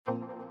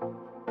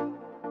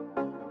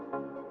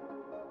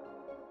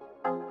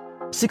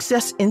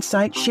Success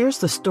Insight shares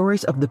the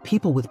stories of the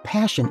people with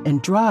passion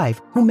and drive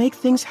who make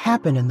things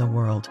happen in the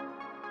world.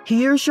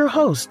 Here's your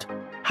host,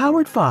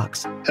 Howard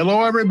Fox.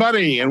 Hello,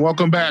 everybody, and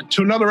welcome back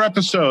to another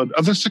episode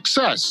of the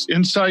Success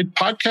Insight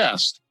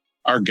podcast.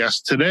 Our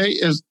guest today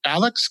is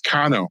Alex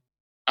Cano.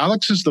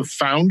 Alex is the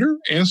founder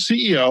and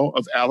CEO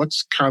of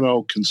Alex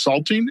Cano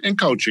Consulting and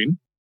Coaching.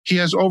 He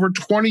has over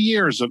 20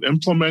 years of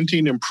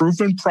implementing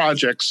improvement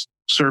projects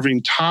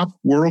serving top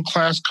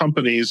world-class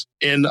companies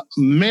in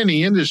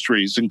many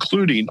industries,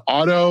 including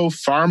auto,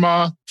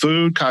 pharma,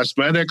 food,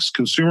 cosmetics,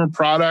 consumer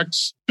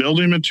products,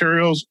 building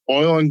materials,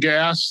 oil and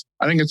gas.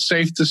 I think it's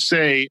safe to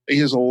say he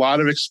has a lot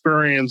of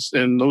experience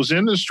in those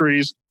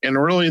industries and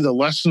really the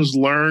lessons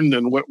learned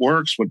and what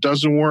works, what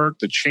doesn't work,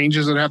 the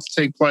changes that have to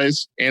take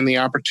place, and the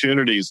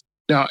opportunities.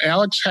 Now,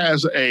 Alex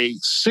has a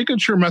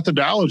signature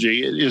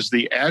methodology. It is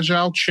the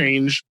Agile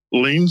Change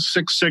Lean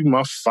Six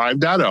Sigma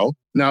 5.0.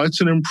 Now,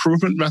 it's an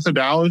improvement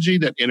methodology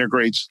that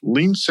integrates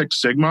Lean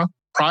Six Sigma,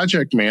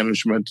 project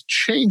management,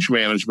 change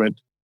management,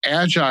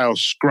 Agile,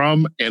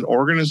 Scrum, and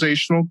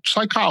organizational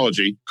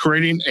psychology,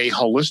 creating a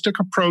holistic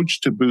approach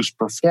to boost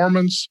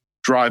performance,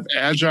 drive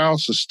agile,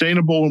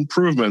 sustainable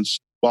improvements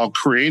while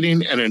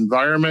creating an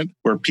environment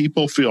where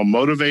people feel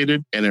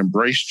motivated and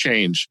embrace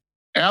change.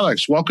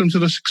 Alex, welcome to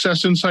the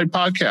Success Insight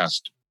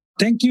podcast.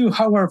 Thank you,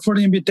 Howard, for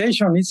the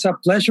invitation. It's a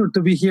pleasure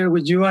to be here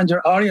with you and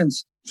your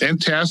audience.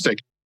 Fantastic.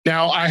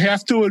 Now, I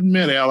have to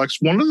admit, Alex,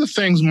 one of the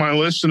things my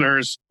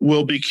listeners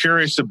will be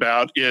curious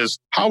about is,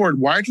 Howard,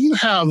 why do you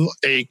have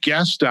a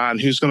guest on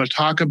who's going to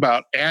talk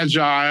about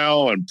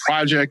agile and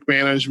project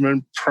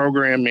management,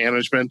 program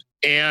management?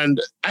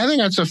 And I think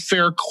that's a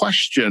fair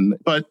question.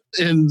 But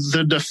in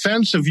the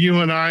defense of you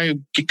and I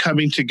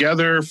coming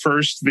together,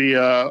 first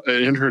via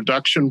an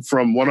introduction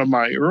from one of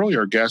my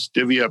earlier guests,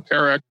 Divya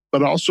Parekh,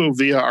 but also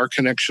via our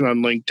connection on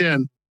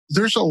LinkedIn,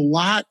 there's a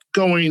lot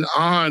going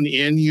on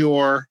in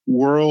your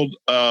world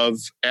of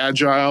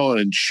agile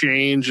and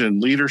change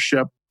and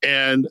leadership.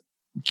 And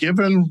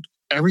given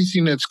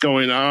everything that's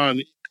going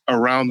on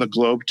around the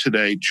globe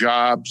today,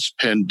 jobs,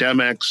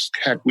 pandemics,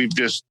 heck, we've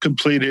just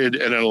completed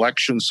an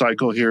election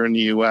cycle here in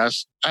the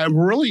US. I'm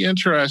really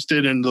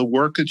interested in the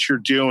work that you're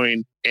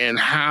doing and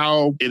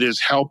how it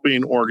is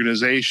helping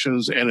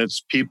organizations and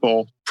its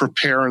people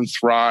prepare and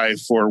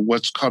thrive for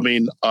what's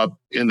coming up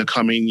in the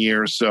coming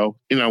years. So,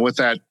 with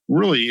that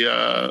really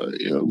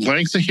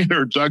lengthy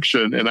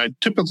introduction, and I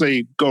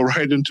typically go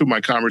right into my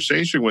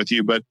conversation with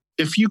you, but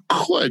if you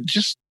could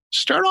just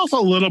start off a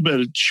little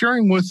bit,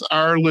 sharing with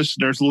our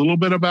listeners a little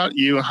bit about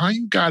you, how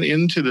you got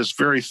into this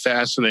very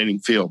fascinating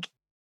field.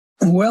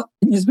 Well,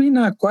 it's been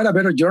quite a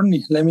better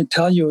journey. Let me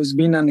tell you, it's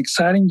been an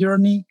exciting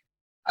journey.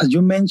 As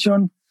you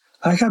mentioned,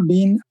 I have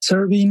been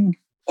serving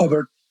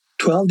over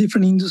 12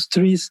 different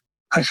industries.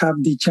 I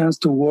have the chance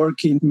to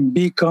work in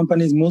big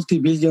companies,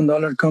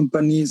 multi-billion-dollar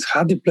companies,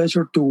 had the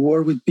pleasure to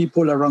work with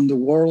people around the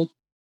world,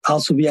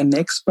 also be an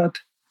expat,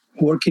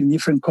 work in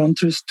different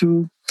countries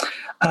too.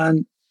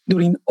 And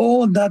during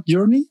all that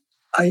journey,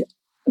 I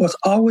was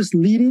always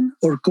leading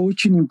or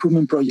coaching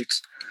improvement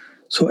projects.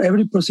 So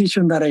every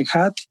position that I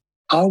had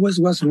always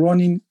was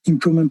running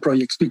improvement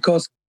projects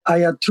because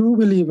I am a true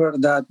believer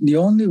that the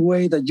only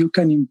way that you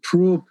can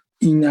improve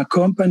in a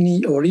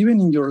company or even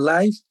in your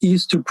life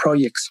is through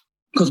projects.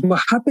 Because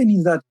what happens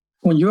is that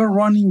when you're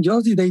running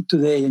just the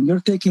day-to-day and you're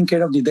taking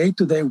care of the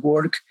day-to-day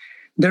work,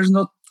 there's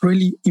not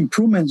really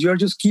improvements. You're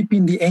just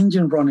keeping the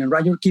engine running,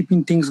 right? You're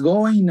keeping things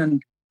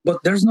going, but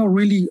there's not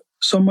really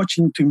so much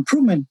into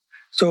improvement.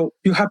 So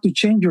you have to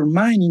change your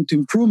mind into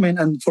improvement.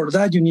 And for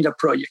that, you need a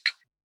project.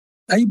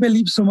 I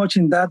believe so much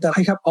in that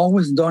I have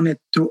always done it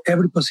through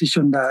every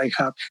position that I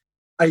have.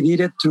 I did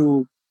it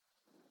through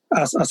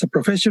as a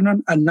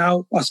professional. And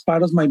now as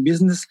part of my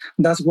business,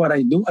 that's what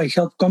I do. I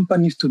help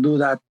companies to do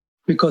that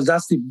because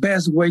that's the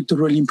best way to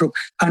really improve.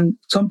 And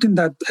something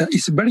that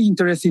is very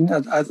interesting,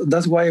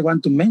 that's why I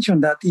want to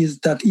mention that, is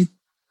that it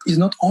is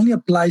not only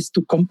applies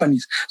to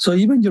companies. So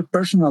even your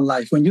personal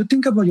life, when you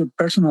think about your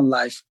personal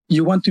life,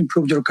 you want to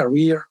improve your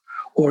career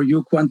or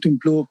you want to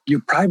improve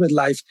your private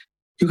life,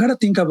 you got to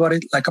think about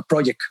it like a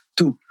project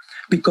too,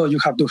 because you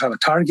have to have a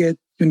target.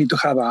 You need to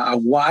have a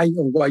why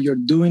of why you're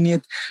doing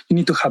it. You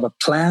need to have a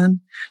plan.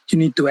 You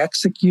need to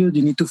execute.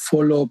 You need to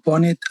follow up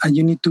on it. And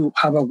you need to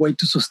have a way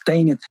to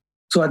sustain it.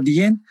 So at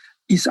the end,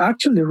 it's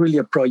actually really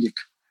a project.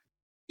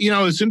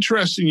 It's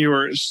interesting you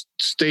were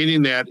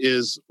stating that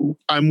is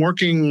I'm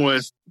working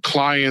with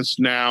clients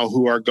now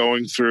who are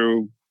going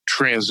through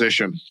career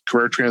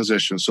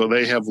transition. So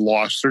they have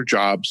lost their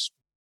jobs.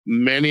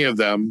 Many of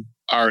them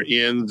are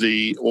in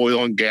the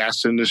oil and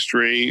gas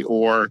industry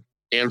or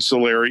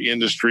ancillary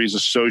industries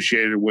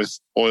associated with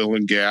oil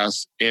and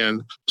gas.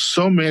 And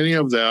so many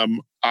of them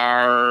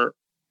are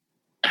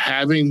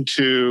having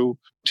to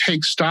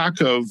take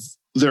stock of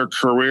their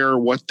career,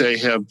 what they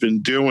have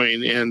been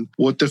doing, and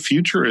what the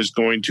future is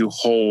going to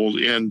hold.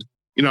 And,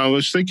 I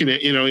was thinking,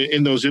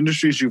 in those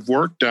industries you've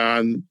worked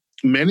on,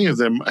 many of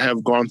them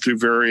have gone through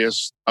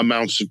various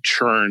amounts of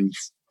churn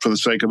for the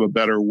sake of a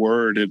better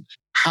word. And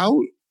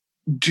how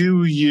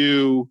do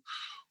you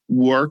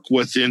work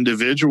with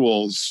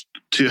individuals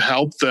to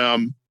help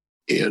them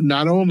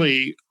not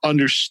only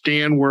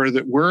understand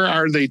where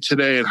are they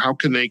today and how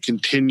can they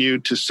continue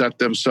to set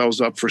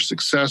themselves up for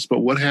success, but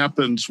what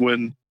happens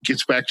when it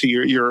gets back to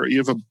you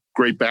have a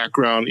great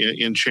background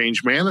in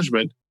change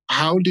management.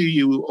 How do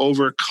you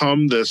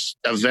overcome this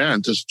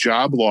event, this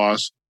job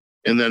loss,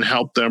 and then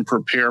help them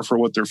prepare for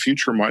what their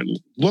future might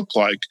look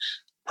like,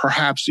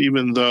 perhaps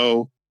even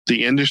though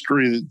the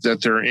industry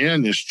that they're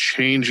in is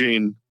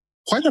changing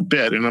quite a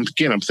bit? And I'm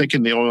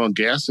thinking the oil and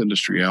gas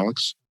industry,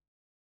 Alex.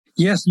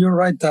 Yes, you're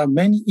right.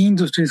 Many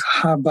industries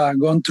have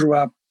gone through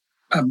a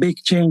big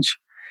change,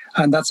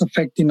 and that's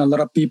affecting a lot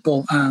of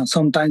people,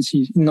 sometimes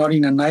not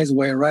in a nice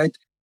way, right?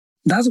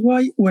 That's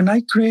why when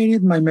I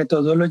created my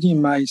methodology,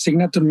 my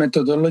signature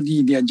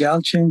methodology, the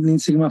Agile Change Lean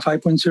Sigma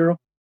 5.0,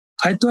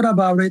 I thought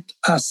about it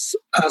as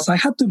I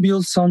had to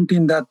build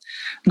something that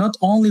not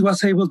only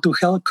was able to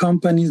help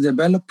companies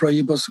develop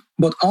projects,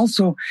 but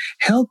also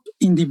help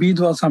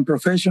individuals and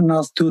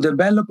professionals to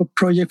develop a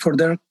project for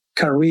their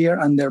career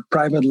and their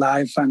private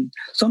life, and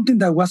something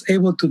that was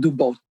able to do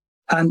both.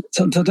 And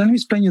so let me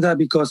explain you that,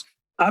 because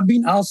I've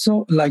been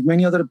also, like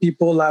many other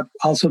people, I've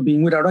also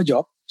been without a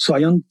job. So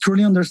I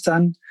truly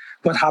understand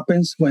what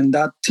happens when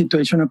that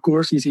situation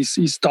occurs.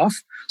 Is tough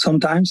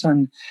sometimes,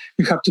 and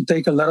you have to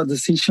take a lot of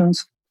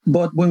decisions.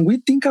 But when we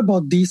think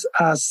about this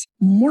as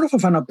more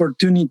of an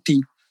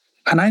opportunity,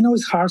 and I know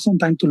it's hard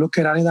sometimes to look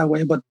at it that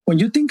way, but when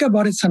you think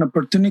about it, it's an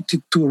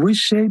opportunity to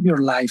reshape your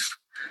life.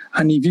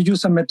 And if you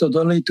use a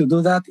methodology to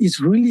do that, it's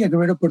really a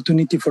great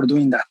opportunity for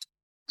doing that.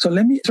 So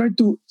let me try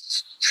to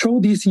show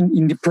this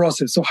in the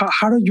process. So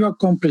how do you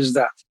accomplish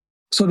that?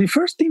 So the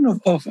first thing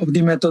of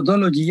the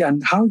methodology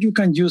and how you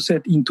can use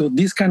it into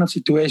this kind of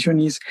situation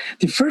is,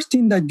 the first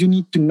thing that you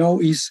need to know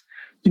is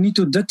you need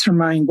to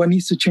determine what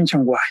needs to change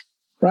and why,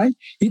 right?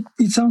 It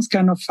sounds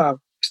kind of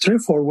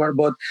straightforward,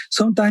 but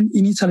sometimes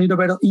it needs a little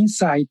bit of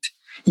insight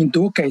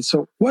into, okay,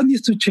 so what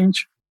needs to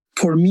change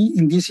for me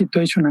in this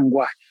situation and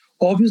why?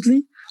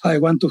 Obviously, I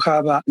want to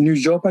have a new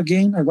job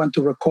again. I want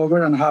to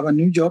recover and have a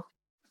new job.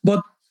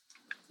 But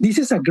this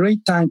is a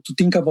great time to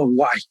think about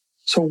why.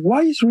 So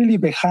why is really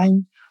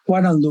behind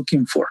what I'm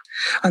looking for?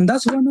 And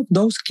that's one of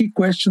those key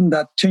questions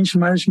that change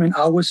management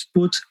always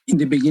puts in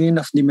the beginning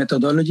of the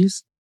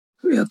methodologies.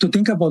 We have to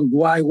think about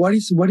why. What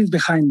is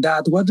behind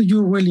that? What do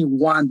you really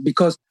want?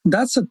 Because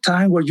that's a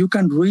time where you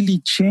can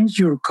really change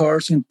your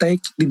course and take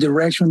the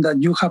direction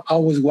that you have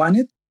always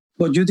wanted,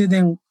 but you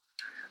didn't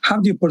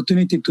have the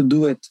opportunity to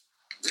do it.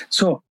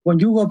 So when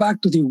you go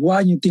back to the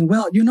why, you think,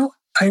 well,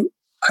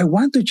 I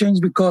want to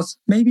change because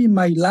maybe in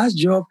my last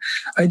job,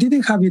 I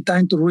didn't have the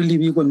time to really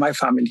be with my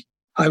family.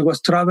 I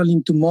was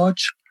traveling too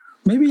much.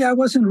 Maybe I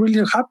wasn't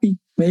really happy.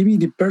 Maybe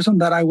the person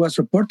that I was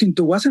reporting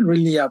to wasn't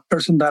really a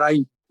person that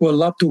I would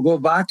love to go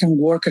back and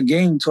work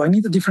again. So I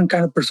need a different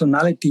kind of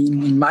personality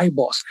in my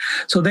boss.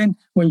 So then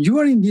when you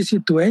are in this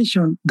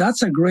situation,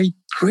 that's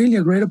really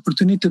a great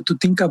opportunity to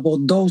think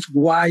about those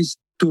whys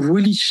to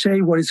really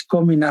shape what is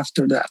coming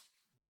after that.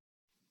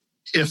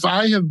 If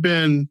I have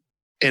been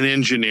an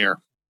engineer,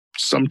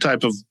 some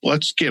type of,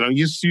 let's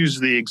use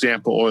the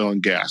example oil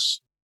and gas.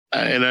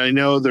 And I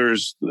know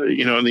there's,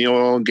 in the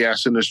oil and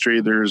gas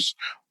industry, there's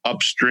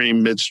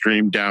upstream,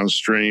 midstream,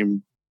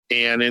 downstream.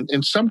 And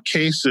in some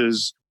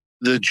cases,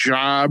 the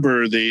job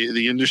or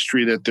the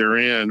industry that they're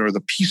in or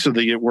the piece of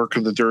the work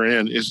that they're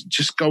in is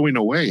just going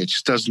away. It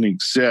just doesn't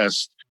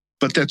exist.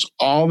 But that's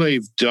all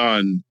they've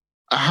done.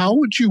 How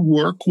would you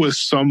work with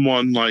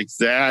someone like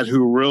that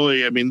who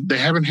really, they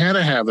haven't had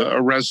to have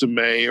a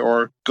resume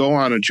or go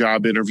on a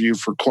job interview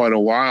for quite a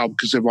while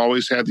because they've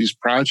always had these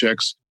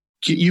projects?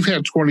 You've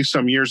had 20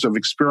 some years of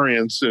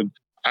experience and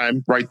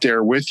I'm right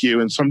there with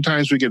you. And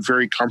sometimes we get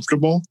very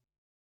comfortable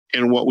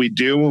in what we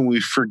do and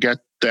we forget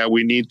that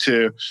we need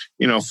to,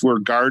 if we're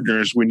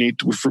gardeners, we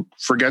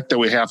forget that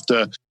we have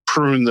to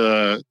prune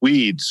the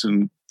weeds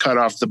and cut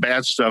off the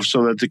bad stuff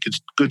so that the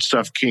good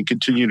stuff can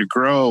continue to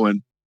grow.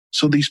 And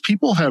so these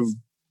people have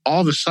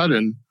all of a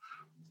sudden,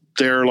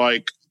 they're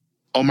like,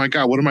 oh my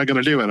God, what am I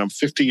going to do? And I'm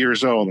 50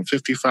 years old, I'm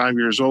 55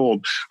 years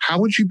old. How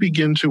would you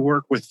begin to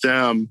work with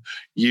them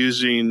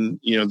using,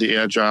 the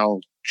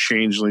Agile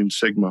Change Lean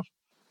Sigma?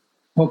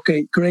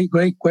 Okay,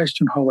 great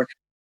question, Howard.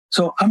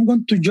 So I'm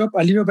going to jump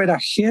a little bit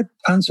ahead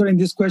answering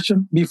this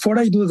question. Before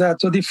I do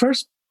that, so the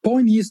first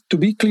point is to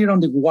be clear on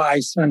the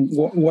whys and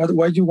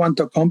what you want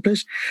to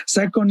accomplish.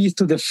 Second is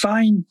to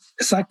define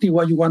exactly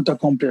what you want to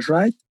accomplish,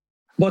 right?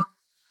 But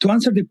to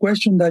answer the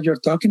question that you're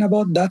talking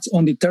about, that's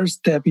on the third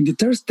step. In the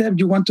third step,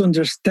 you want to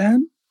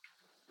understand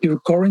your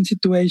current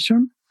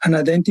situation and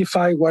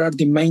identify what are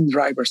the main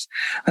drivers.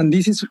 And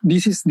this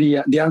is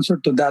the answer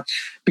to that.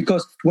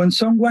 Because when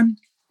someone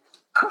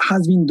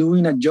has been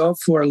doing a job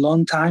for a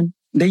long time,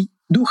 they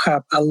do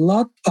have a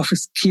lot of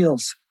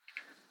skills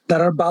that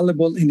are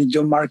valuable in the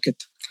job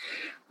market.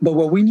 But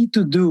what we need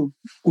to do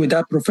with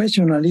that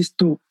professional is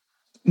to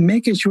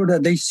make sure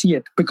that they see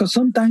it. Because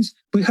sometimes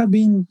we have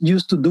been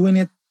used to doing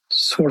it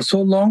for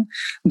so long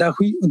that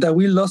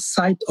we lost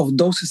sight of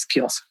those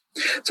skills.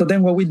 So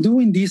then what we do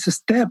in this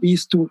step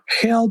is to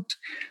help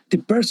the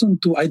person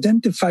to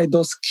identify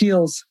those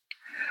skills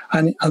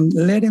and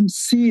let them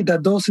see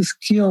that those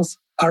skills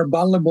are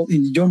valuable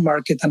in the job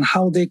market and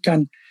how they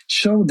can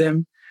show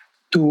them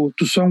to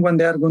someone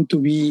they are going to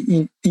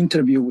be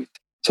interviewed with.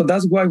 So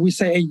that's why we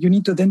say, hey, you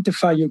need to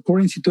identify your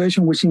current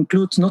situation, which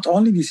includes not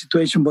only the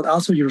situation, but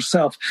also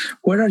yourself.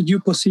 Where are you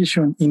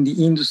positioned in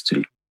the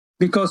industry?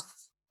 Because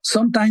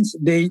sometimes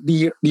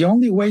the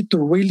only way to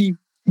really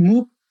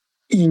move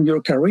in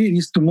your career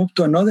is to move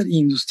to another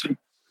industry.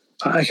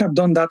 I have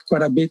done that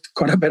quite a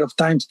bit of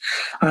times.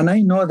 And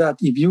I know that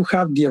if you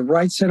have the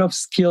right set of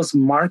skills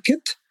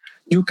market,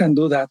 you can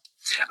do that.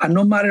 And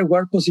no matter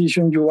what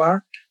position you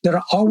are, there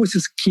are always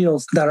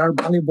skills that are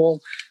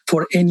valuable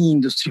for any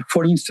industry.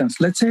 For instance,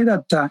 let's say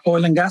that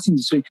oil and gas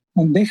industry,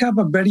 and they have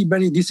a very,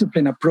 very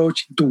disciplined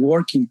approach to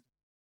working.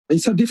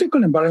 It's a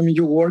difficult environment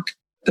you work,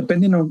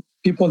 depending on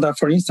people that,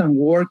 for instance,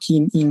 work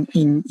in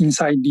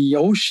inside the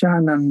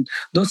ocean and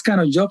those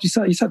kind of jobs.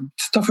 It's a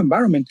tough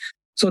environment.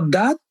 So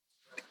that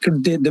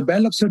they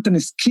develop certain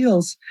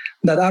skills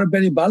that are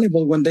very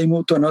valuable when they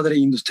move to another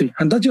industry.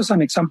 And that's just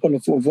an example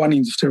of one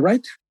industry,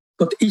 right?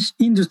 But each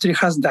industry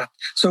has that.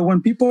 So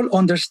when people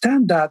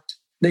understand that,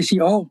 they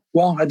see, oh,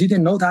 wow, I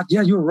didn't know that.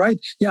 Yeah, you're right.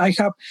 Yeah, I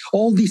have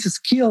all these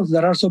skills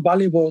that are so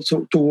valuable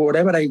to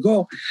wherever I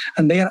go.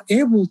 And they are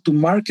able to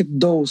market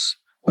those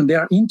when they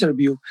are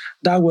interviewed.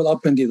 That will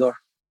open the door.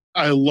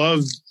 I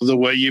love the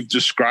way you've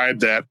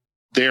described that.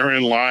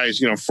 Therein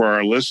lies, for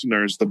our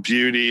listeners, the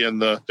beauty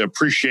and the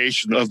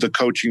appreciation of the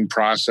coaching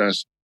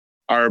process,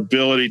 our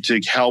ability to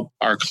help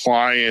our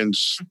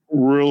clients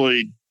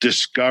really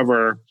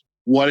discover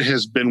what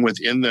has been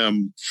within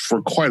them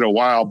for quite a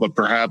while, but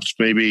perhaps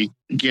maybe,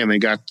 again, they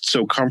got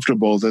so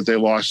comfortable that they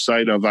lost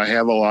sight of, I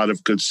have a lot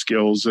of good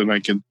skills and I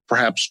can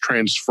perhaps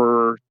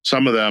transfer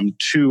some of them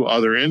to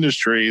other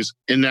industries.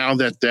 And now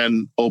that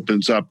then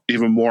opens up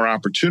even more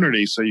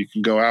opportunity. So you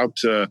can go out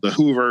to the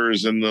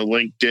Hoovers and the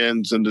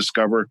LinkedIns and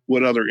discover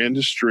what other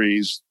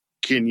industries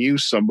can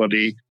use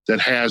somebody that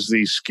has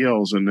these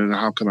skills and then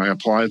how can I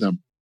apply them?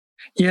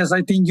 Yes,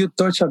 I think you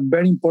touched a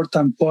very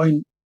important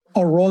point.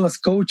 Our role as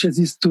coaches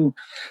is to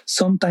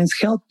sometimes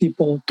help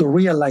people to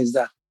realize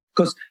that.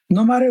 Because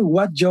no matter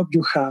what job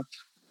you have,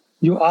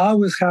 you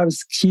always have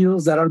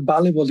skills that are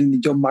valuable in the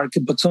job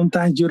market, but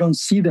sometimes you don't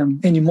see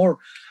them anymore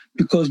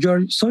because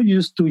you're so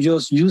used to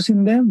just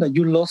using them that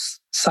you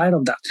lost sight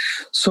of that.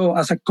 So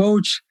as a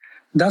coach,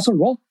 that's our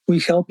role.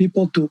 We help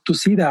people to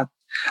see that.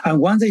 And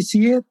once they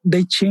see it,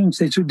 they change.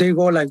 They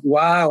go like,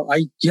 wow,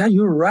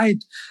 you're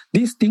right.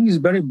 This thing is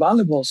very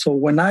valuable. So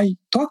when I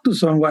talk to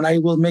someone, I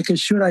will make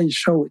sure I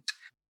show it.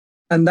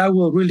 And that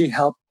will really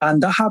help.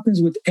 And that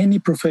happens with any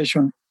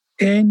profession.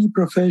 Any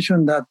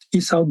profession that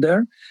is out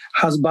there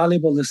has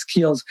valuable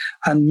skills,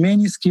 and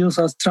many skills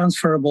are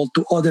transferable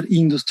to other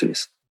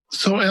industries.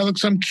 So,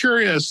 Alex, I'm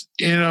curious,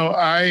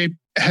 I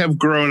have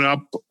grown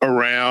up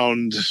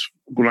around,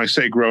 when I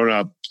say grown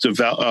up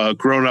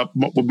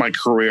with my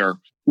career,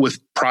 with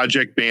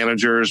project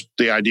managers,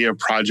 the idea of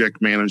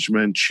project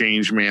management,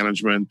 change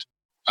management.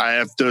 I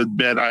have to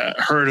admit, I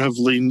heard of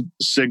Lean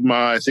Sigma.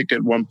 I think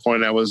at one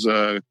point I was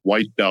a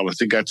white belt. I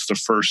think that's the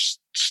first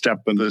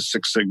step in the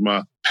Six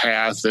Sigma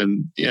path.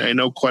 And I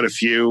know quite a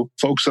few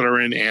folks that are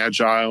in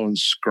Agile and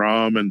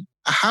Scrum. And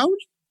how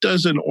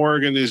does an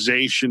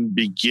organization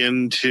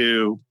begin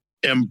to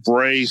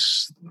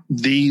embrace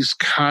these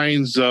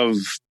kinds of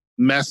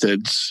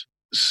methods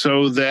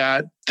so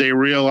that they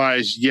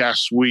realize,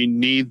 yes, we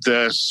need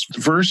this,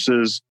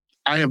 versus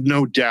I have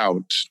no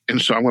doubt,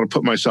 and so I'm going to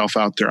put myself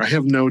out there, I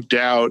have no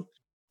doubt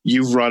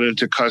you've run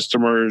into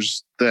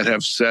customers that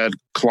have said,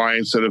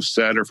 clients that have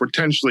said, or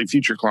potentially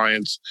future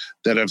clients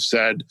that have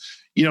said,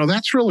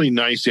 that's really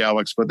nice,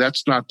 Alex, but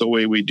that's not the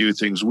way we do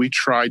things. We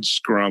tried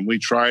Scrum, we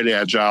tried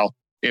Agile,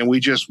 and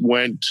we just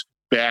went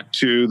back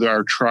to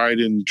our tried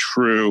and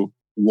true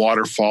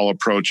waterfall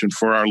approach. And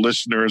for our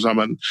listeners, I'm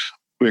a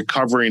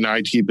recovering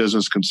IT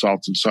business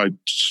consultant, so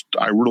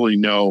I really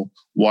know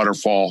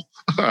waterfall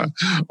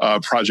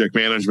project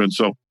management.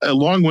 So a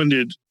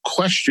long-winded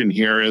question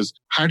here is,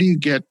 how do you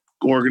get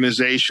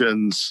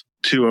organizations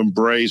to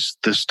embrace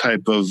this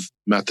type of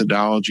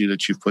methodology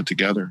that you've put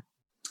together?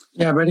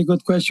 Yeah, very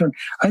good question.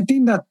 I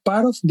think that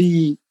part of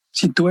the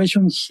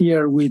situation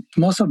here with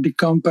most of the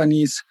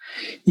companies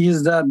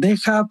is that they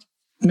have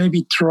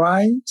maybe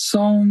tried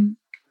some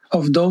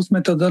of those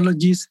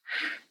methodologies.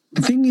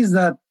 The thing is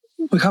that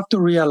we have to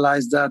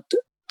realize that,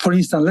 for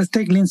instance, let's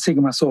take Lean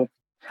Sigma. So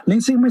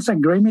Lean Sigma is a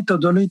great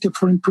methodology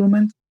for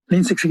improvement.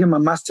 Lean Six Sigma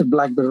Master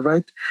Black Belt,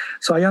 right?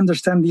 So I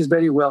understand this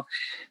very well.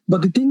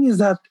 But the thing is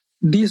that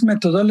this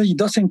methodology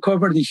doesn't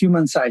cover the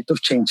human side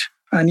of change.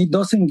 And it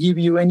doesn't give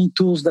you any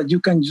tools that you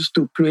can use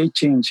to create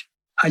change.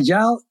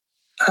 Agile,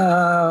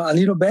 a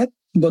little bit,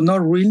 but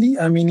not really.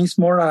 I mean, it's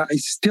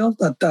still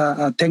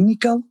a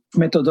technical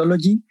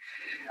methodology.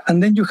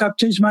 And then you have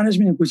change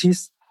management, which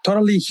is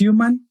totally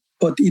human,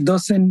 but it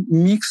doesn't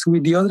mix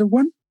with the other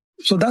one.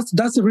 So that's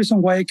the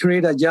reason why I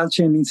created Agile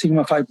Chain Lean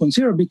Sigma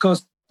 5.0,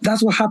 because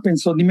that's what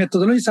happens. So the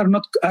methodologies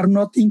are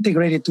not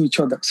integrated to each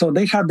other. So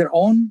they have their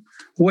own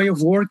way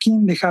of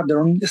working, they have their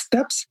own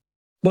steps.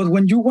 But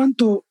when you want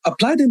to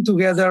apply them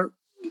together,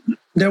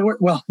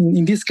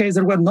 in this case,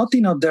 there was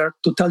nothing out there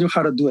to tell you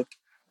how to do it.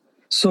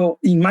 So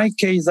in my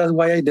case, that's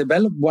why I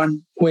developed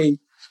one way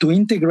to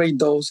integrate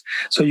those.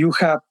 So you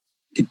have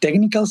the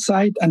technical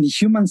side and the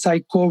human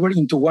side covered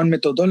into one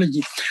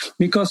methodology.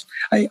 Because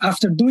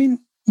after doing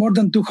more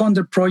than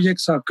 200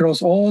 projects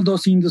across all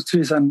those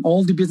industries and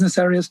all the business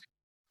areas,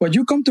 what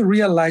you come to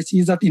realize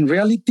is that in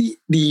reality,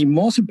 the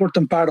most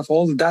important part of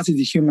all of that is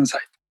the human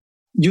side.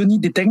 You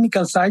need the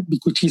technical side,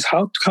 which is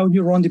how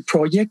you run the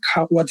project,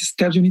 what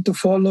steps you need to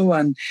follow,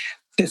 and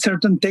the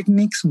certain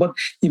techniques. But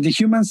if the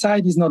human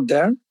side is not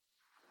there,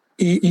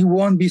 it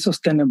won't be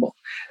sustainable.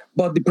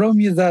 But the problem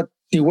is that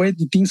the way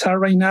the things are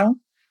right now,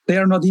 they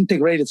are not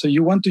integrated. So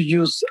you want to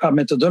use a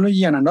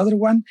methodology and another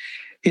one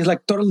is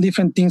like totally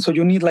different things. So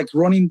you need like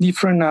running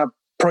different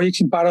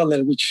projects in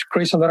parallel, which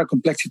creates a lot of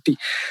complexity.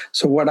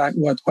 So what I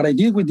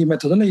did with the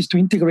methodology is to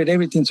integrate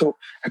everything. So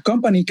a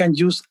company can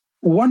use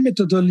one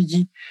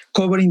methodology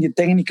covering the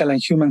technical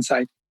and human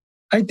side.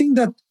 I think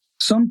that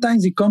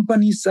sometimes the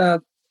companies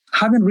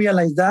haven't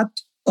realized that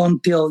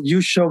until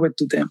you show it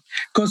to them.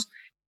 Because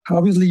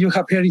obviously you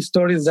have heard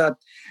stories that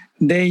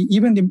they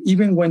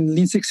even when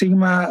Lean Six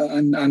Sigma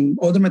and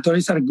other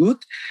methodologies are good,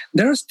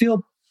 there are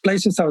still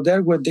places out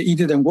there where it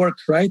didn't work,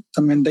 right?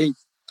 I mean,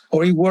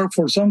 it worked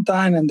for some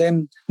time and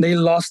then they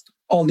lost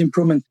all the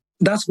improvement.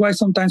 That's why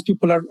sometimes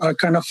people are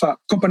kind of,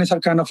 companies are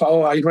kind of, I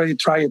already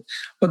tried it.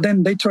 But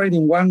then they tried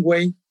in one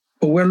way,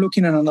 but we're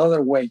looking at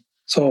another way.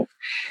 So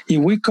if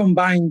we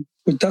combine,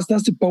 that's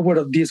the power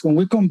of this. When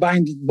we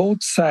combine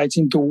both sides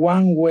into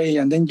one way,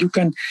 and then you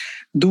can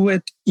do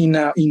it in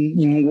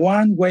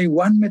one way,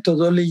 one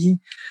methodology,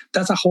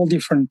 that's a whole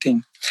different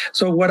thing.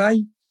 So what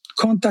I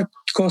contact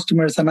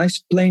customers and I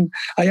explain,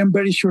 I am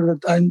very sure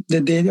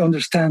that they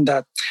understand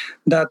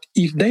that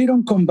if they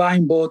don't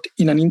combine both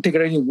in an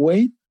integrated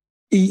way,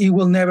 it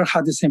will never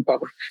have the same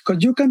power.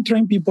 Because you can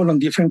train people on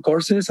different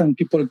courses and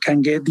people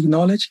can get the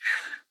knowledge,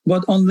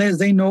 but unless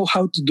they know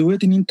how to do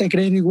it in an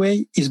integrated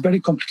way, it's very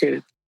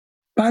complicated.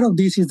 Part of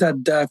this is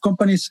that the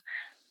companies,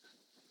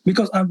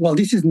 because,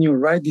 this is new,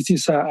 right? This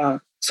is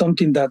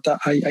something that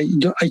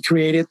I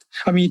created.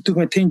 I mean, it took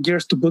me 10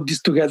 years to put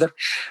this together,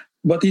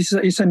 but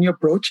it's a new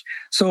approach.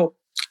 So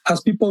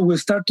as people will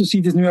start to see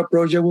this new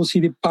approach, they will see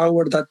the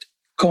power that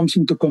comes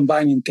into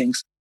combining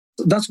things.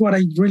 That's what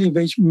I really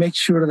make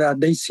sure that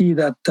they see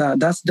that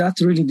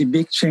that's really the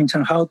big change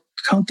and how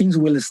things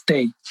will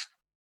stay.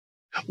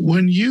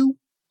 When you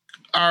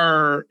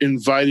are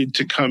invited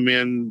to come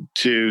in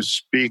to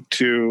speak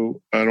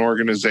to an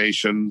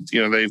organization,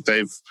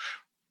 they've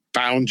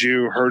found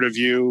you, heard of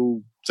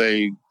you,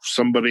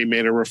 somebody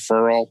made a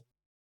referral,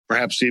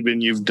 perhaps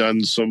even you've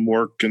done some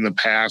work in the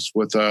past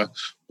with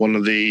one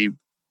of the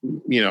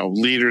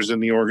leaders in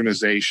the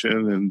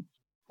organization. And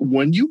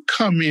when you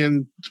come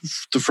in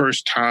the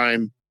first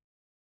time,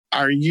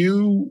 are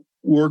you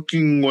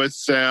working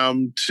with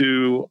them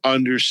to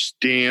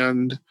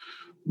understand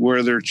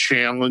where their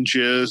challenge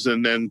is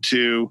and then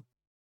to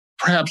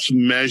perhaps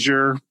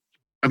measure?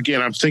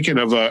 Again, I'm thinking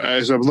of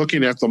as I'm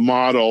looking at the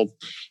model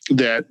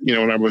that,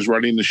 when I was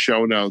writing the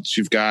show notes,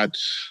 you've got,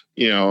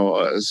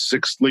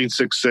 Lean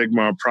Six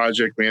Sigma,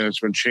 project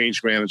management,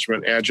 change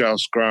management, agile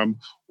scrum,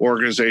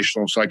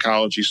 organizational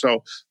psychology.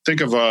 So think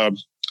of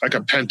like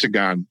a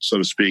pentagon, so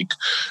to speak.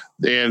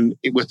 And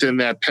within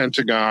that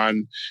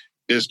pentagon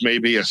is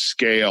maybe a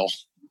scale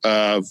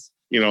of,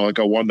 like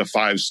a 1 to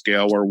 5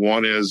 scale, where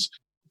 1 is,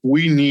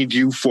 we need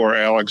you for,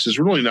 Alex, is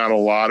really not a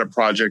lot of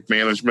project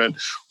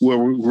management. What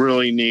we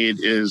really need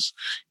is,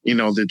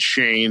 the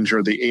change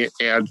or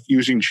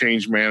using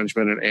change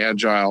management and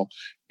agile.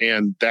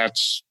 And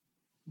that's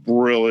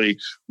really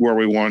where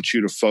we want you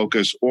to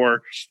focus.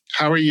 Or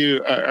how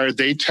are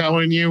they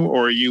telling you,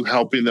 or are you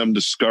helping them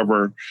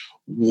discover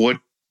what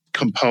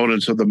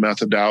components of the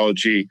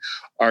methodology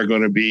are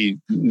going to be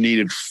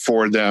needed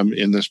for them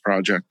in this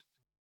project?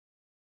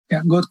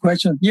 Yeah, good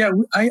question. Yeah,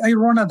 I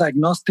run a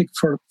diagnostic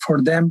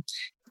for them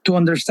to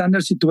understand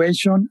their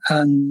situation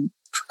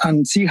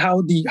and see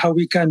how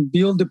we can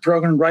build the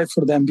program right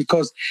for them,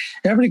 because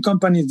every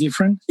company is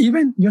different.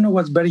 Even,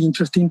 what's very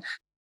interesting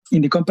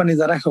in the companies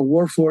that I have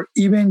worked for,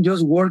 even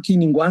just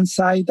working in one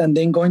side and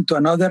then going to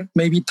another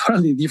may be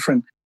totally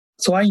different.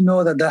 So I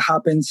know that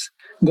happens.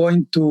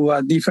 Going to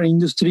a different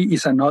industry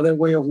is another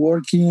way of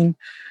working.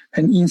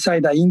 And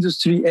inside the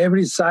industry,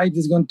 every site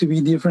is going to be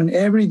different.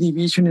 Every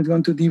division is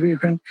going to be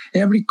different.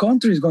 Every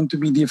country is going to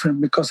be different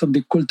because of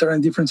the cultural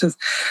differences.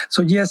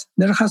 So yes,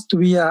 there has to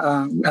be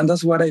and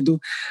that's what I do,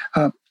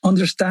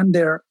 understand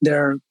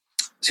their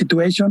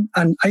situation.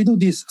 And I do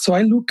this. So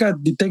I look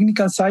at the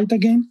technical side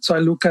again. So I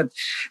look at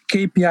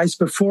KPIs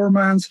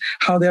performance,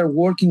 how they're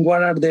working,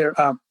 what are their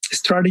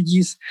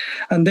strategies.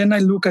 And then I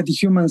look at the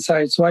human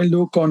side. So I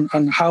look on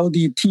how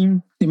the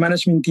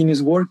management team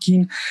is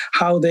working,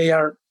 how they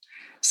are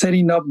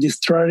setting up the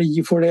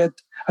strategy for it.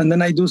 And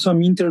then I do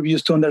some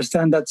interviews to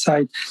understand that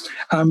side.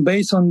 And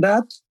based on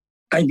that,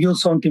 I build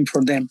something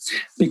for them,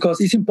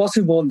 because it's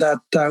impossible that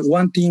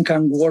one thing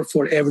can work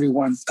for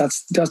everyone.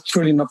 That's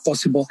really not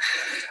possible.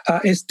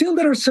 Still,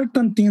 there are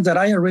certain things that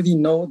I already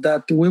know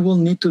that we will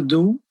need to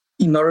do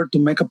in order to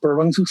make a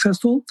program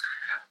successful,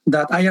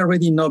 that I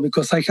already know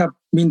because I have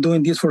been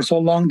doing this for so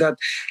long, that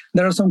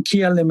there are some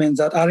key elements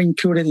that are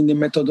included in the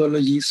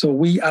methodology. So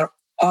we are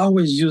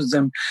always use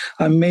them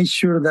and make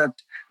sure that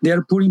they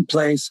are put in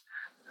place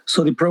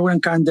so the program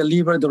can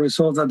deliver the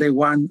results that they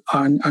want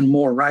and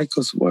more, right?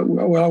 Because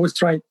we always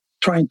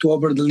trying to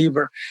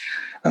over-deliver.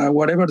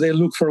 Whatever they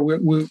look for,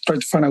 we'll try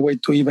to find a way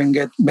to even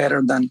get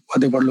better than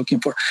what they were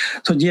looking for.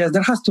 So yes,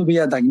 there has to be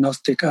a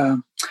diagnostic.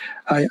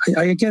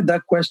 I get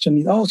that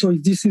question. So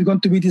this is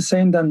going to be the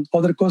same than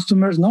other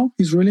customers? No,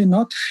 it's really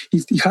not.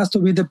 It has to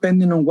be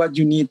depending on what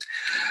you need.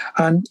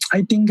 And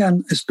I think,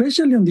 and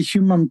especially on the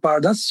human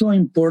part, that's so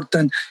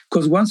important,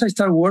 because once I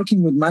start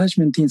working with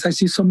management teams, I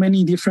see so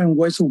many different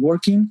ways of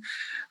working,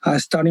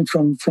 starting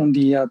from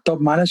the top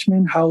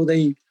management, how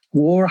they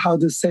work, how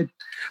they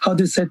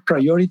set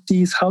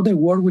priorities, how they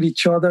work with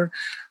each other.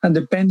 And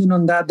depending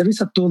on that, there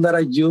is a tool that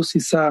I use.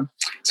 It's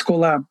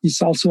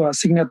also a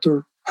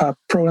signature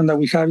program that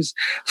we have, is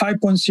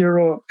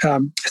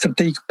 5.0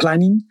 strategic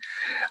planning.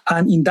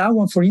 And in that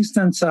one, for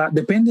instance,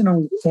 depending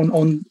on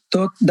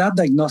that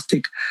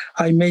diagnostic,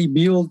 I may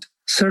build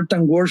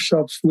certain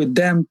workshops with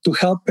them to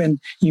help and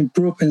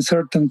improve in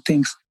certain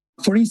things.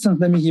 For instance,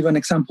 let me give an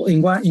example.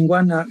 In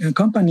one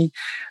company,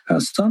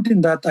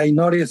 something that I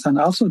noticed, and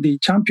also the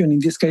champion in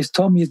this case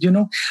told me is,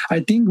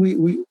 I think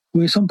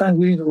we sometimes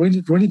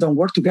really don't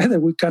work together.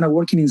 We're kind of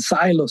working in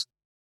silos.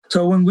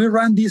 So when we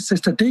ran this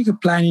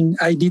strategic planning,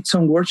 I did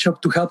some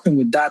workshop to help them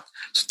with that,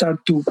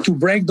 start to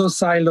break those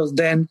silos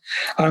then.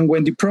 And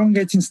when the program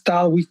gets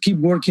installed, we keep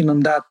working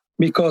on that,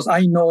 because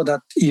I know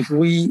that if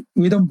we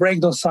don't break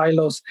those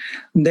silos,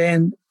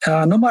 then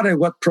no matter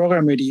what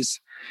program it is,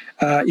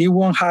 it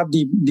won't have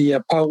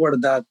the power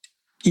that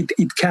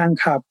it can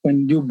have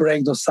when you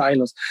break those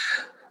silos.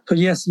 So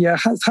yes, it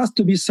has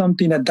to be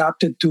something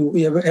adapted to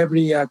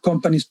every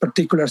company's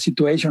particular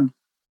situation.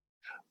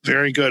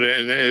 Very good.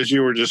 And as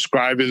you were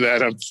describing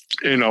that,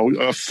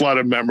 a flood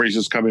of memories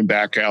is coming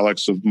back,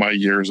 Alex, of my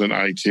years in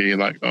IT.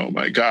 Like, oh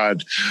my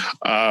God.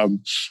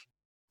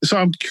 So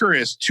I'm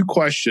curious, 2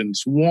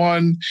 questions.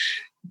 One,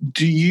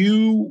 do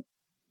you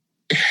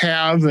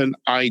have an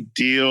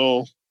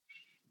ideal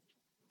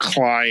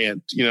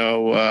client?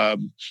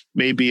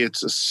 Maybe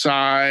it's a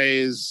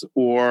size,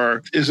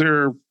 or is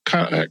there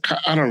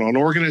an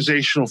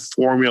organizational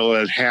formula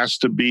that has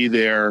to be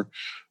there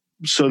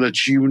so that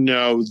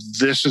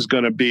this is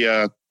going to be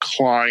a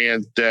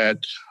client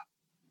that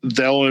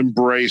they'll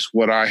embrace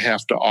what I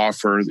have to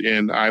offer,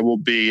 and I will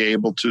be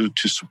able to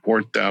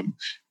support them.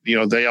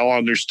 They all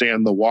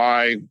understand the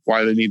why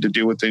they need to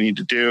do what they need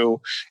to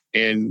do,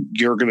 and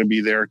you're going to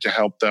be there to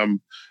help them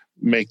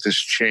make this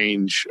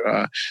change.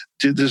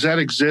 Does that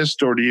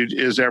exist, or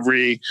is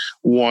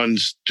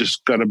everyone's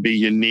just going to be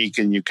unique,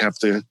 and you have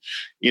to,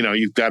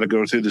 you've got to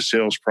go through the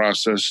sales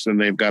process, and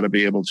they've got to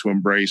be able to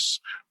embrace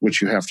what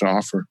you have to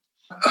offer?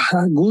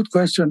 Good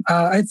question.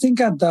 I think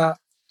that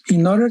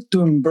in order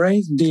to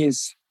embrace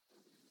this,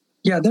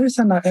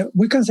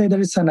 we can say there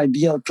is an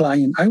ideal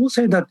client. I will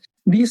say that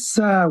this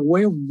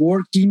way of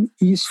working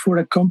is for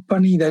a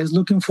company that is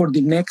looking for the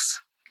next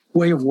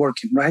way of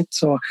working, right?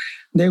 So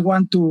they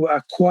want to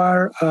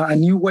acquire a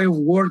new way of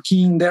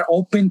working. They're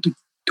open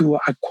to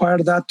acquire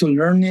that, to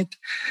learn it.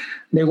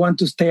 They want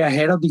to stay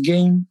ahead of the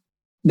game.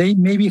 They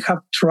maybe have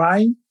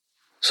tried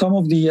some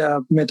of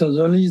the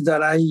methodologies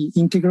that I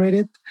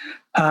integrated,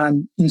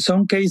 and in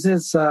some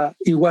cases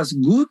it was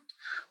good,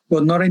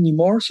 but not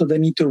anymore. So they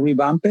need to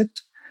revamp it.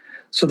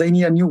 So they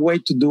need a new way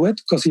to do it,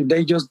 because if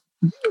they just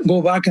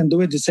go back and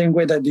do it the same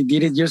way that they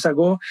did it years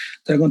ago,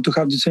 they're going to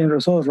have the same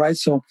results, right?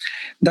 So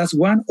that's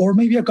one. Or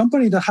maybe a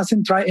company that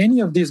hasn't tried any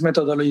of these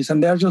methodologies,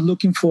 and they're just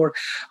looking for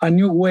a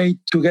new way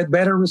to get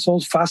better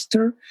results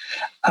faster,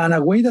 and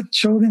a way that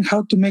shows them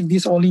how to make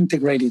this all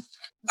integrated.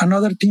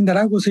 Another thing that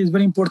I would say is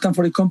very important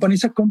for the company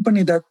is a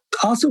company that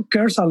also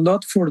cares a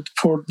lot for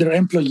their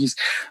employees,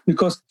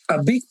 because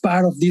a big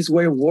part of this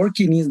way of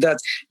working is that,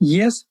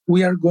 yes,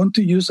 we are going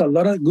to use a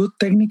lot of good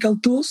technical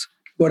tools,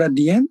 but at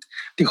the end,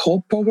 the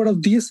whole power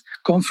of this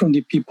comes from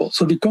the people.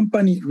 So the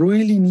company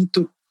really need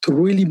to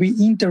really be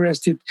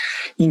interested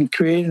in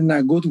creating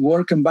a good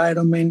work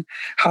environment,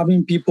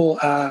 having people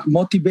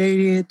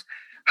motivated,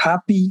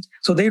 happy.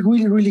 So they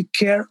really, really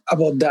care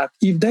about that.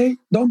 If they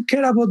don't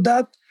care about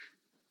that,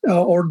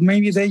 or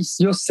maybe they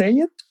just say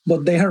it,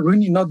 but they are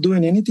really not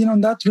doing anything on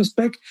that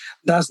respect,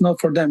 that's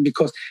not for them,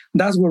 because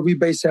that's where we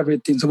base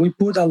everything. So we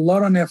put a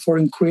lot of effort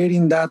in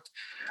creating that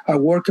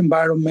work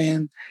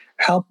environment,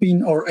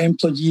 helping our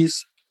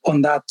employees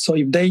on that. So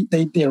if they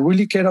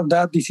really care of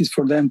that, this is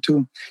for them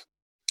too.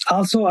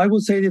 Also, I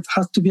would say it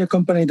has to be a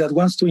company that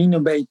wants to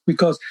innovate,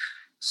 because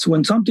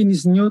when something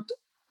is new,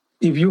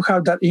 if you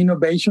have that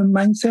innovation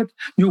mindset,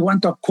 you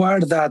want to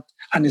acquire that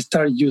and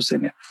start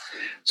using it.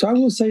 So I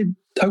will say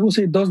I would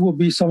say those will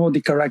be some of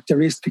the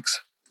characteristics.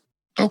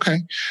 Okay.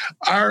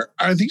 Are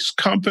these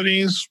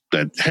companies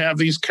that have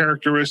these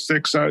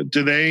characteristics,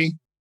 do they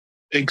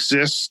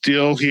exist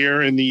still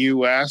here in the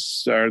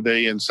U.S.? Are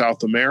they in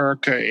South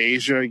America,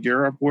 Asia,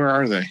 Europe? Where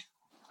are they?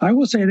 I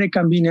would say they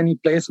can be in any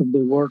place of the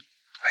world.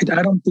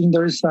 I don't think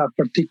there is a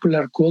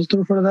particular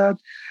culture for that.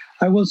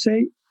 I will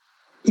say,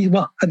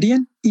 well, at the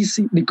end,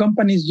 the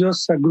company is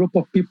just a group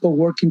of people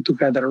working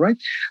together, right?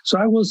 So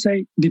I will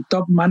say the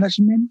top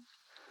management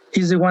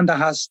is the one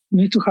that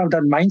needs to have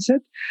that mindset,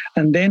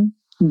 and then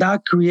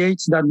that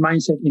creates that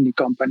mindset in the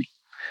company.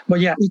 But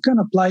yeah, it can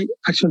apply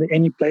actually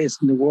any place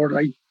in the world.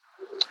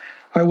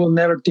 I will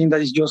never think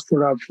that it's just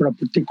for a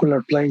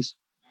particular place.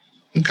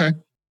 Okay.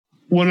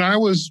 When I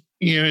was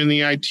in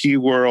the IT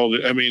world,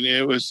 I mean,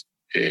 it was,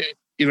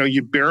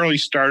 you barely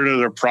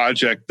started a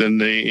project and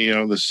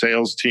the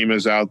sales team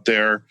is out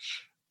there,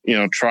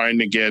 trying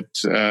to get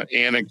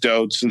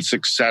anecdotes and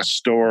success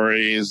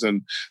stories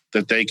and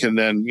that they can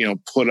then,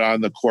 put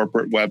on the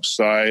corporate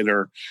website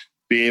or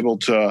be able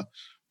to,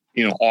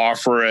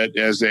 offer it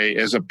as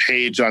a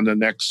page on the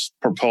next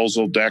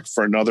proposal deck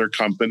for another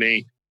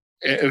company.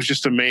 It was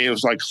just amazing. It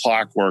was like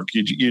clockwork.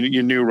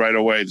 You knew right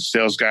away the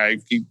sales guy,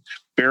 he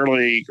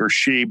barely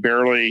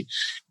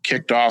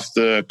kicked off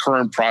the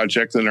current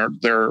project and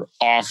they're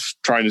off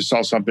trying to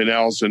sell something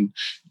else and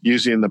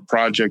using the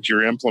project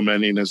you're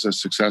implementing as a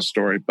success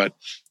story. But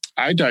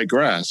I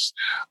digress.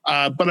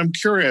 But I'm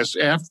curious,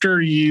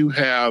 after you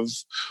have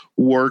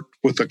worked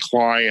with a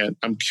client,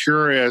 I'm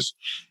curious,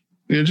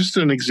 just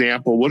an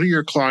example, what are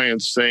your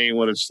clients saying,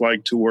 what it's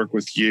like to work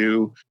with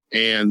you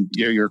and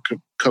your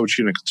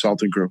coaching and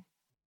consulting group?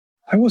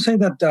 I will say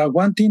that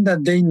one thing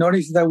that they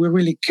notice is that we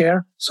really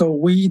care. So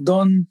we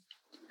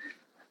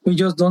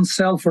just don't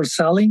sell for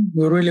selling.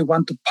 We really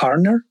want to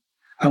partner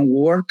and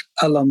work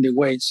along the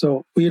way.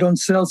 So we don't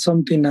sell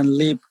something and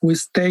leave. We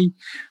stay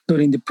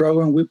during the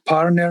program. We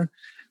partner.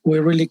 We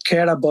really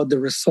care about the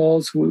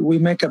results. We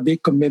make a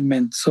big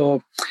commitment.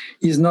 So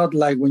it's not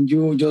like when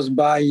you just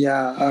buy,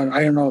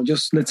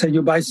 just let's say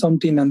you buy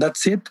something and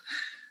that's it,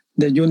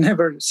 that you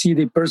never see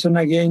the person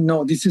again.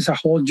 No, this is a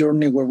whole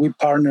journey where we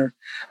partner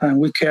and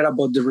we care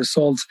about the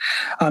results.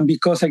 And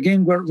because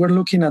again, we're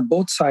looking at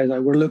both sides.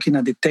 We're looking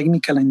at the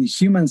technical and the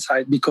human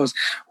side because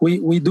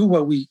we do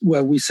what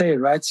we say,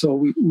 right?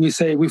 So we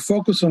say we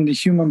focus on the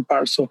human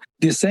part. So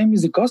the same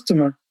is the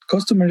customer.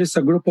 Customer is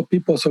a group of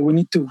people, so we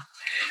need to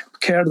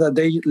care that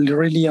they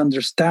really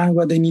understand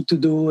what they need to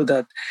do,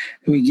 that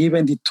we give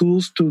them the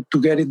tools to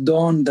get it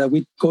done, that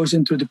we coach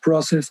them through the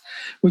process,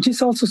 which is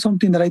also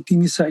something that I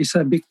think is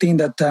a big thing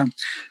that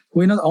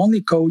we not only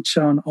coach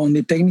on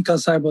the technical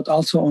side, but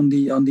also on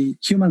the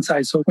human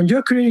side. So when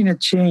you're creating a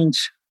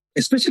change,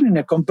 especially in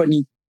a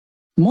company,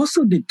 most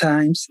of the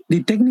times,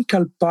 the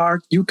technical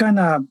part, you can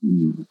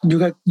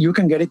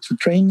get it through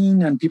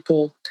training and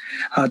people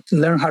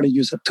learn how to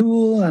use a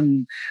tool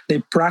and they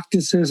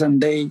practices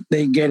and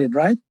they get it,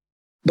 right?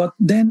 But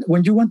then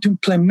when you want to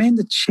implement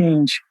the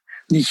change,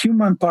 the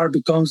human part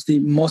becomes the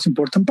most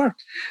important part.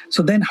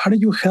 So then how do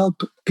you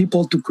help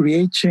people to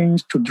create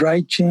change, to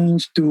drive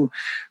change, to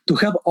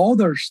help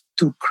others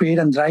to create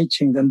and drive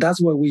change? And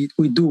that's what we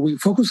do. We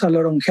focus a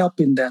lot on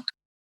helping that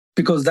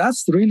because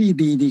that's really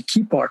the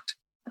key part.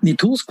 The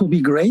tools could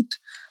be great,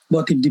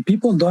 but if the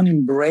people don't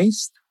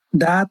embrace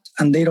that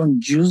and they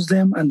don't use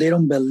them and they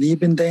don't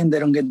believe in them, they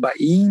don't get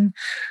buy-in,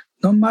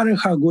 no matter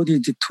how good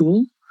is the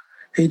tool,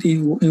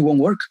 it won't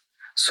work.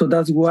 So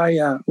that's why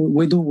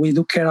we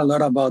do care a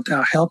lot about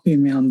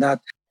helping me on that.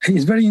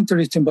 It's very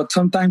interesting, but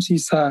sometimes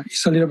it's a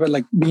little bit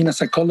like being a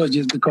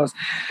psychologist because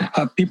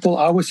people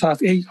always ask,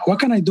 hey, what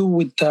can I do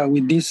with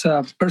this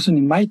person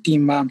in my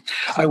team?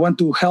 I want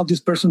to help this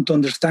person to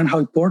understand how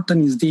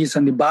important is this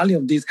and the value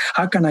of this.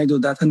 How can I do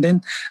that? And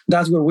then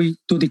that's where we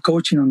do the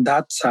coaching on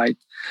that side,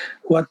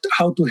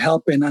 how to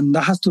help. And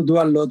that has to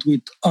do a lot with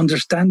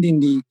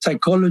understanding the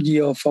psychology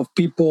of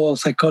people,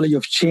 psychology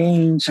of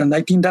change. And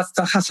I think that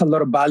has a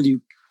lot of value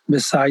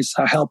besides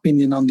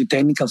helping on the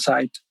technical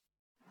side.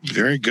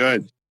 Very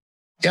good.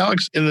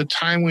 Alex, in the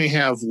time we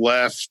have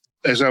left,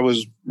 as I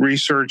was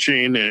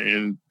researching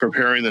and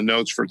preparing the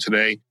notes for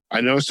today,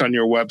 I noticed on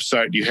your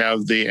website you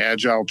have the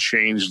Agile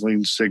Change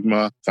Lean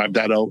Sigma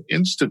 5.0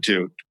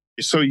 Institute.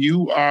 So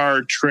you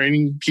are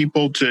training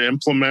people to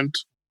implement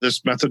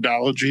this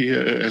methodology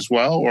as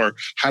well? Or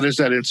how does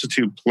that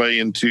institute play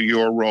into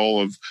your role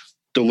of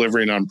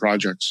delivering on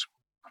projects?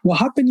 What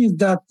happens is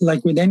that,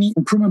 like with any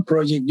improvement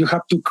project, you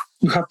have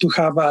to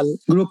have a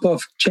group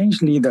of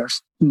change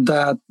leaders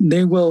that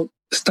they will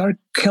start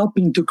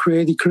helping to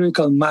create the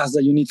critical mass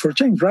that you need for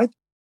change, right?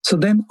 So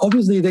then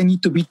obviously they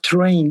need to be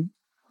trained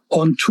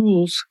on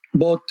tools,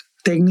 both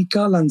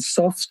technical and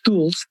soft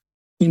tools,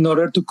 in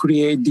order to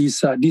create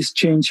this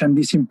change and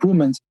these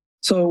improvements.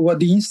 So what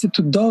the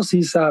Institute does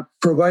is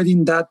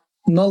providing that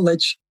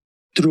knowledge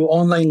through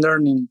online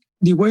learning.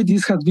 The way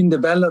this has been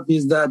developed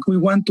is that we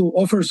want to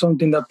offer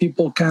something that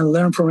people can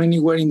learn from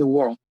anywhere in the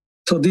world.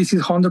 So this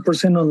is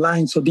 100%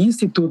 online. So the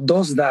Institute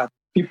does that.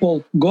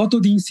 People go to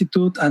the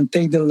Institute and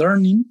take the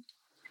learning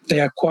They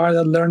acquire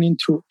that learning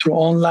through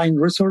online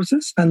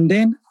resources. And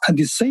then at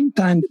the same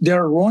time,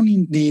 they're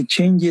running the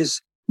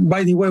changes.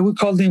 By the way, we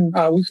call them,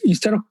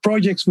 instead of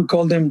projects, we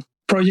call them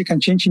project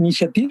and change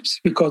initiatives,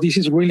 because this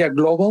is really a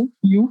global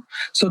view.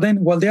 So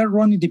then while they're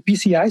running the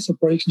PCIs, so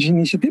project and change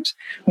initiatives,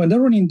 when they're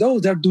running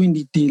those, they're doing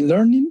the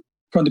learning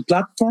from the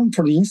platform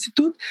for the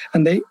institute,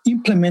 and they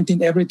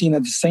implementing everything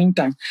at the same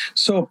time.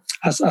 So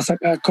as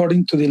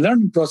according to the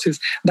learning process,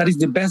 that is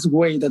the best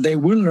way that they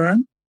will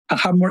learn and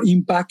have more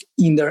impact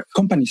in their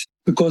companies,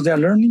 because they're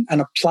learning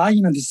and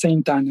applying at the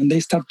same time, and they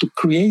start to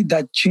create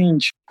that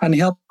change and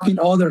helping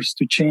others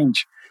to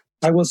change.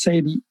 I will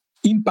say the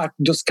impact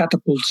just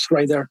catapults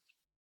right there.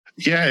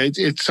 Yeah,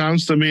 it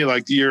sounds to me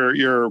like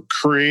you're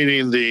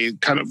creating the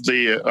kind of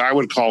I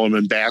would call them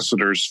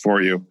ambassadors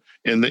for you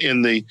in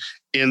the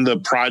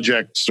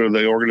projects or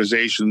the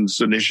organization's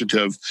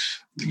initiative.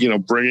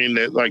 Bringing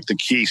the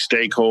key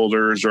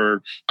stakeholders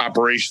or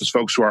operations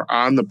folks who are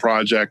on the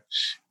project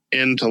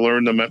in to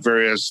learn the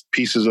various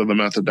pieces of the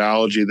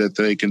methodology that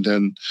they can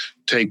then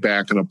take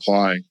back and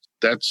apply.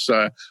 That's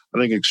I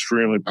think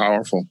extremely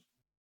powerful.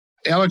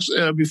 Alex,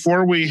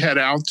 before we head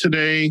out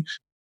today,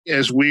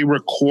 as we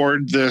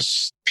record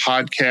this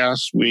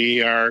podcast,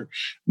 we are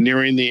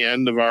nearing the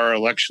end of our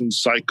election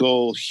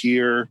cycle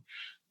here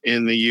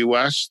in the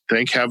U.S.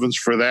 Thank heavens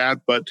for that.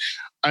 But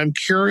I'm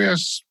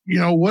curious,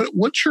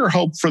 what's your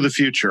hope for the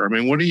future? I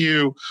mean, what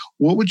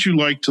would you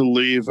like to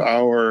leave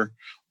our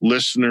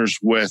listeners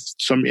with?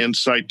 Some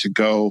insight to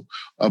go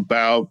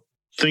about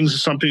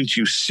things, something that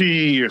you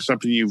see or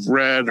something you've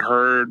read,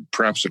 heard,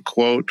 perhaps a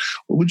quote.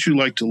 What would you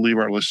like to leave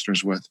our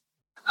listeners with?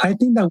 I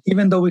think that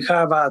even though we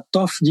have a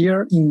tough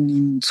year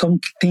in some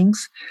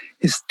things,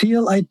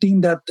 still I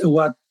think that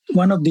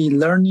one of the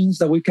learnings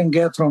that we can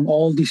get from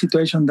all the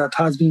situation that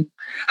has been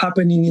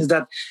happening is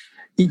that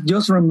it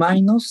just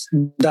reminds us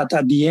that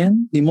at the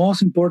end, the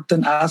most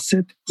important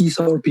asset is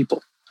our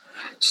people.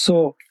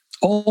 So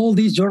all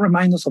these just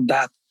remind us of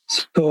that.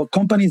 So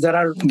companies that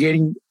are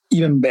getting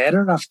even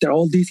better after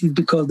all this is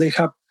because they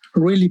have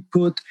really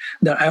put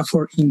their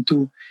effort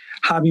into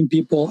having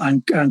people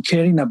and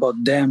caring about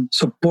them,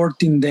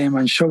 supporting them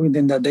and showing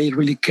them that they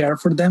really care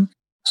for them.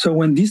 So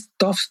when these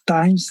tough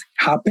times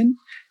happen,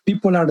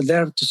 people are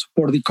there to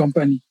support the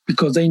company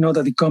because they know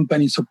that the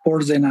company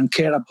supports them and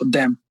care about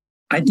them.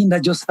 I think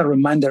that's just a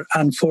reminder.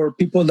 And for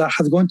people that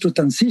have gone through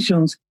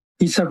transitions,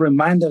 it's a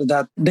reminder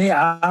that they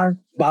are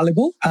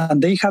valuable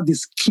and they have the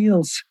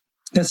skills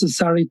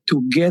necessary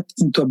to get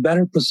into a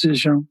better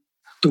position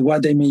to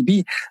what they may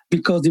be,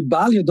 because the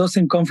value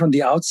doesn't come from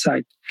the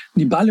outside.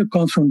 The value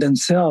comes from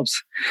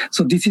themselves.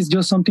 So this is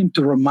just something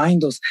to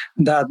remind us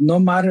that no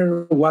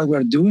matter what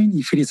we're doing,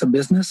 if it is a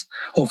business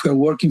or if we're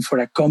working for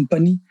a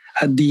company,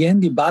 at the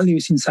end, the value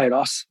is inside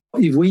us.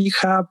 If we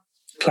have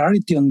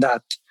clarity on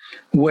that,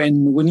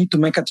 when we need to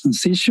make a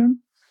transition,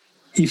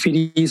 if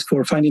it is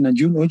for finding a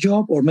new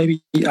job, or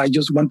maybe I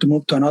just want to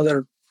move to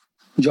another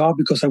job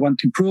because I want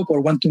to improve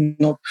or want to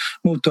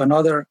move to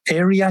another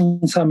area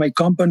inside my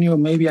company or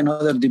maybe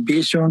another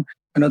division,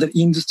 another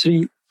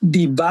industry,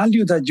 the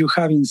value that you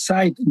have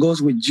inside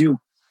goes with you.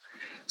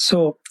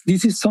 So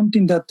this is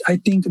something that I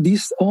think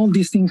all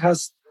these things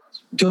has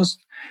just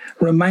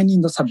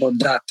reminding us about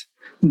that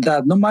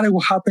no matter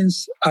what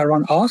happens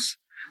around us,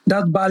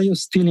 that value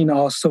is still in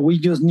us. So we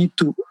just need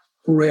to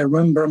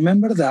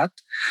remember that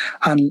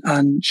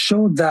and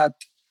show that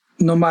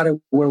no matter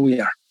where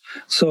we are.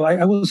 So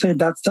I will say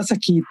that's a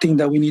key thing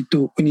that we need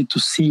to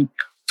see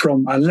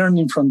from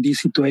learning from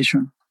this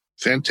situation.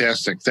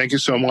 Fantastic. Thank you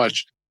so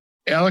much.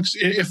 Alex,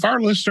 if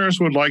our listeners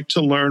would like to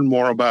learn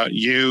more about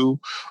you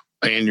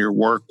and your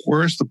work,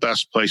 where's the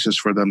best places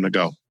for them to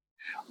go?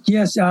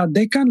 Yes,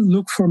 they can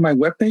look for my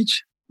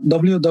webpage,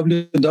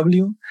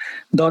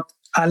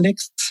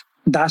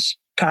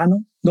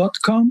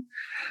 www.alex-cano.com.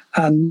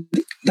 And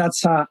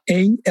that's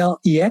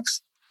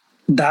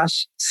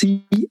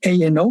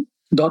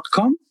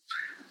ALEX-CANO.com.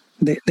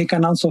 They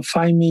can also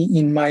find me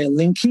in my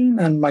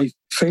LinkedIn and my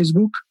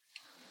Facebook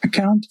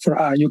account.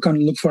 You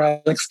can look for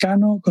Alex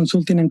Cano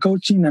Consulting and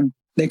Coaching, and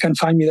they can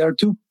find me there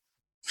too.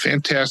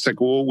 Fantastic.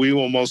 Well, we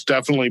will most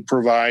definitely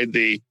provide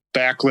the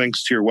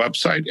backlinks to your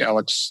website,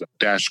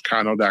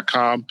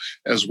 alex-cano.com,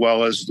 as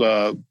well as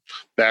the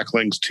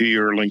backlinks to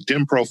your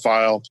LinkedIn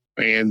profile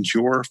and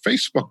your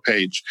Facebook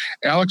page.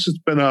 Alex, it's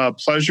been a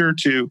pleasure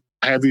to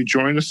have you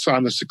join us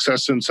on the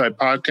Success Insight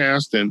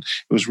podcast. And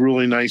it was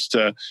really nice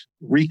to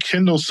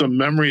rekindle some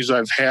memories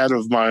I've had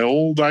of my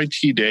old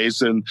IT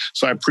days. And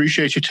so I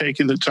appreciate you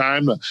taking the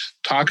time to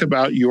talk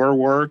about your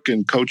work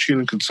and coaching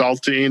and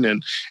consulting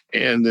and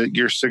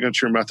your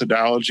signature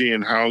methodology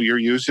and how you're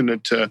using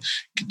it to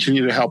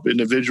continue to help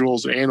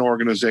individuals and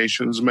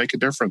organizations make a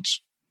difference.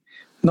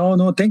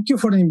 No, thank you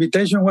for the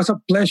invitation. It was a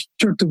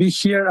pleasure to be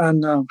here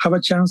and have a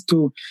chance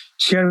to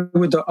share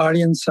with the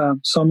audience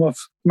some of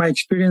my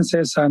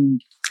experiences,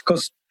 and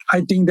because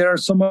I think there are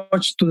so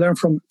much to learn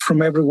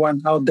from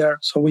everyone out there.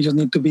 So we just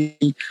need to be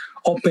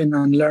open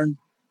and learn.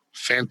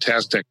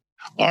 Fantastic.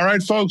 All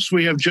right, folks,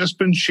 we have just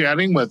been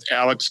chatting with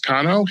Alex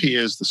Cano. He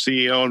is the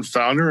CEO and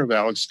founder of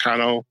Alex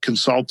Cano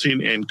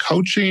Consulting and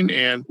Coaching.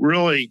 And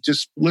really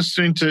just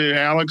listening to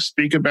Alex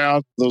speak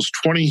about those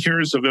 20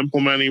 years of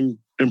implementing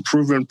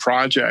improvement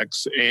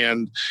projects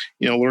and,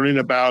 learning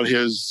about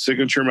his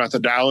signature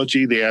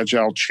methodology, the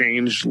Agile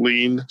Change,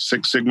 Lean,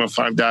 Six Sigma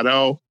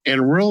 5.0,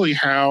 and really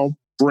how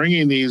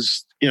bringing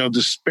these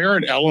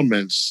disparate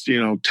elements,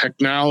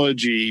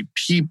 technology,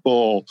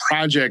 people,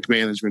 project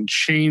management,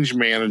 change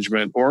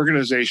management,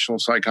 organizational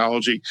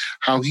psychology,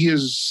 how he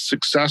has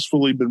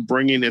successfully been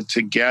bringing it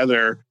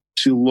together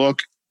to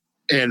look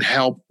and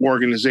help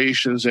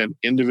organizations and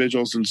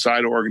individuals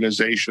inside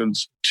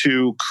organizations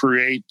to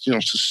create,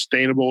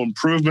 sustainable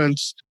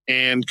improvements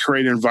and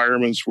create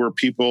environments where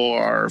people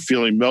are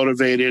feeling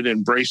motivated,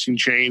 embracing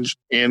change,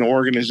 and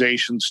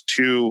organizations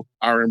too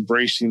are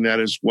embracing that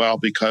as well.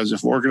 Because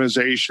if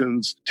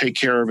organizations take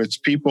care of its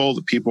people,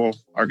 the people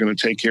are going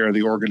to take care of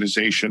the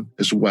organization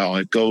as well.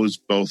 It goes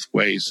both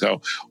ways.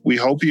 So we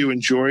hope you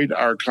enjoyed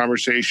our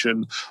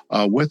conversation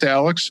with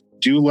Alex.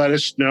 Do let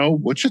us know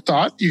what you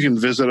thought. You can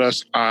visit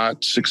us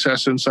at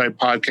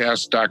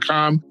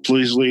successinsightpodcast.com.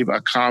 Please leave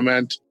a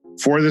comment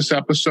for this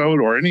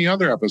episode or any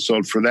other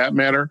episode for that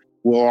matter.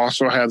 We'll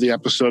also have the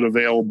episode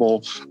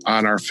available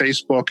on our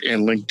Facebook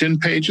and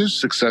LinkedIn pages,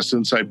 Success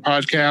Insight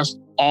Podcast,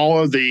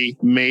 all of the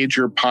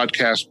major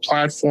podcast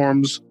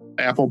platforms,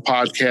 Apple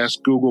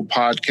Podcasts, Google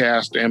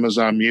Podcasts,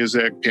 Amazon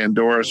Music,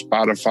 Pandora,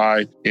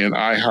 Spotify, and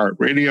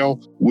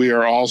iHeartRadio. We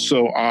are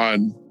also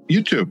on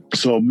YouTube.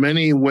 So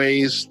many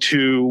ways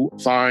to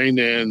find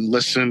and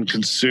listen,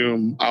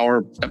 consume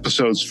our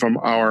episodes from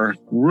our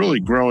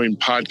really growing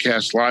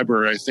podcast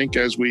library. I think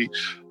as we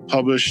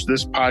publish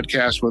this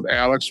podcast with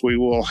Alex, we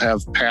will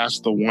have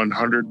passed the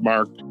 100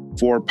 mark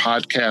for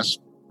podcasts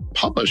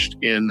published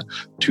in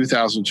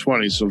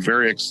 2020. So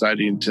very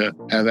exciting to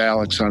have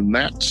Alex on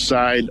that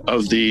side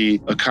of the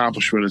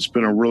accomplishment. It's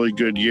been a really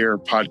good year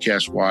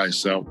podcast wise.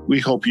 So we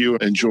hope you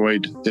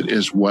enjoyed it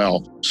as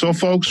well. So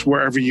folks,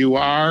 wherever you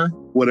are,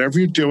 whatever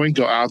you're doing,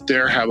 go out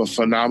there, have a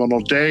phenomenal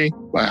day.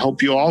 I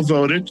hope you all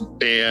voted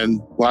and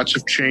lots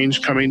of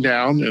change coming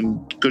down and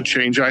good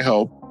change, I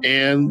hope.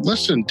 And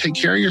listen, take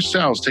care of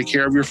yourselves, take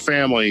care of your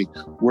family,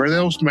 wear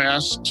those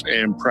masks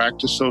and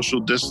practice social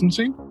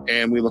distancing.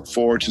 And we look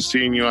forward to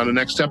seeing you on the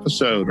next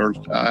episode or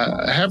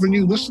having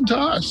you listen to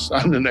us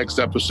on the next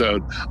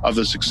episode of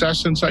the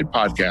Success Insight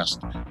Podcast.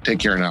 Take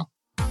care now.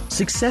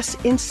 Success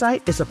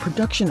Insight is a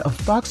production of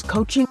Fox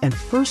Coaching and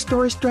First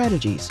Story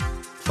Strategies.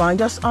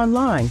 Find us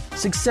online,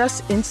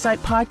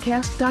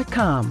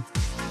 successinsightpodcast.com.